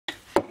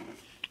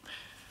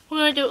We're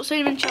going to do a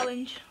cinnamon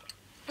challenge.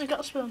 I got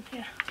a spoon,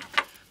 yeah.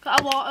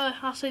 Got our water,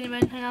 our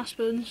cinnamon and our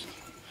spoons.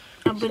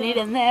 I've been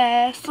eating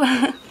this.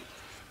 Gonna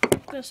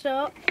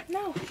start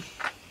now.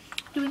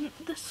 Doing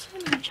the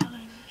cinnamon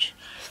challenge.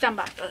 Stand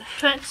back though.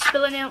 Trying to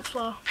spill any on the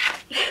floor.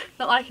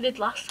 Not like I did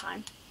last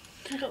time.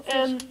 I got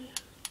food.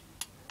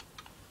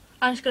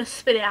 I'm just gonna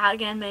spit it out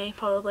again, me,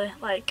 probably,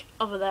 like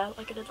over there,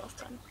 like I did last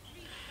time.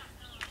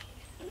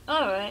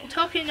 Alright.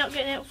 Talking, not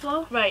getting it on the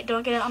floor. Right,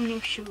 don't get it on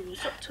your shoes.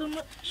 Not too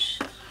much.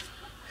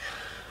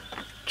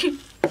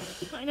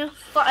 Not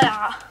enough. Like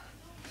that.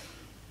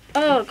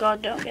 Oh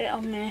god, don't get it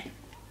on me.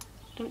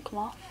 Don't come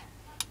off.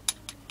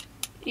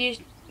 You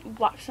just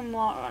whack some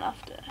water on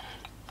after.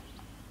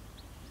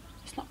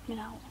 It's not coming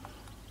out.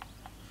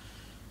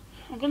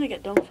 I'm gonna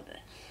get done for this.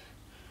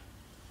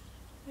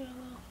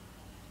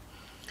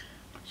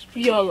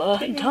 YOLO.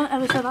 Don't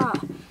ever say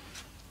that.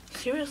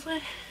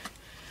 Seriously?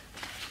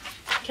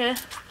 Okay.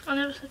 I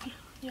never said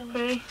YOLO.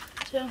 3,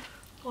 2,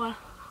 1.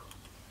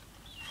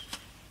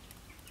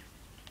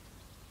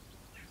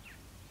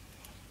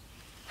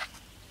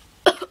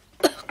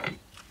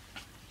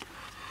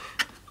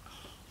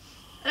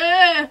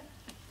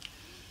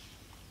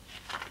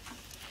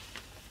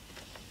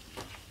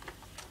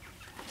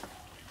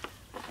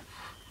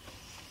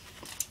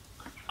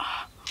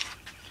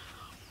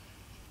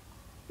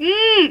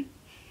 Mmm.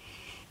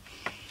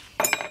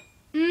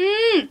 Mmm.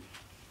 Mmm.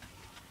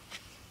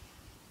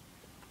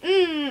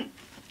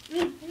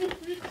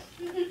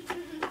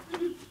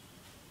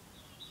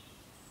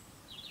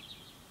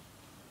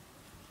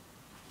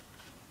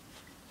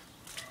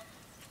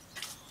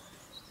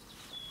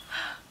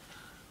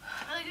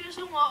 I think I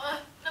some water.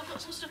 I've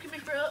got some stuck in my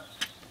throat.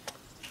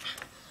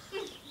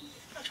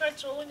 I tried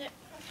swallowing it.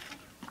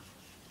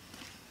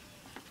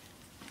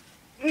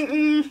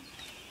 Mm-mm.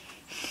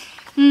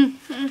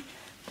 Mm-mm.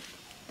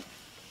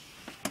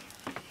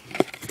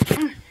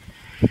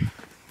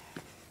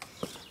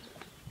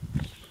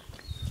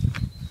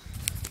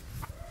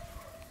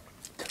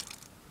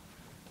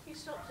 You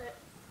stopped it.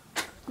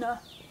 No.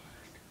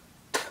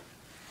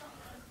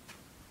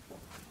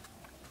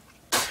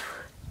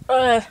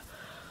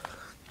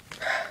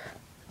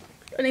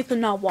 I need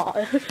some more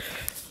water.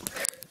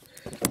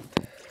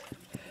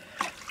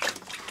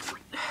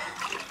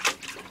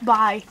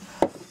 Bye.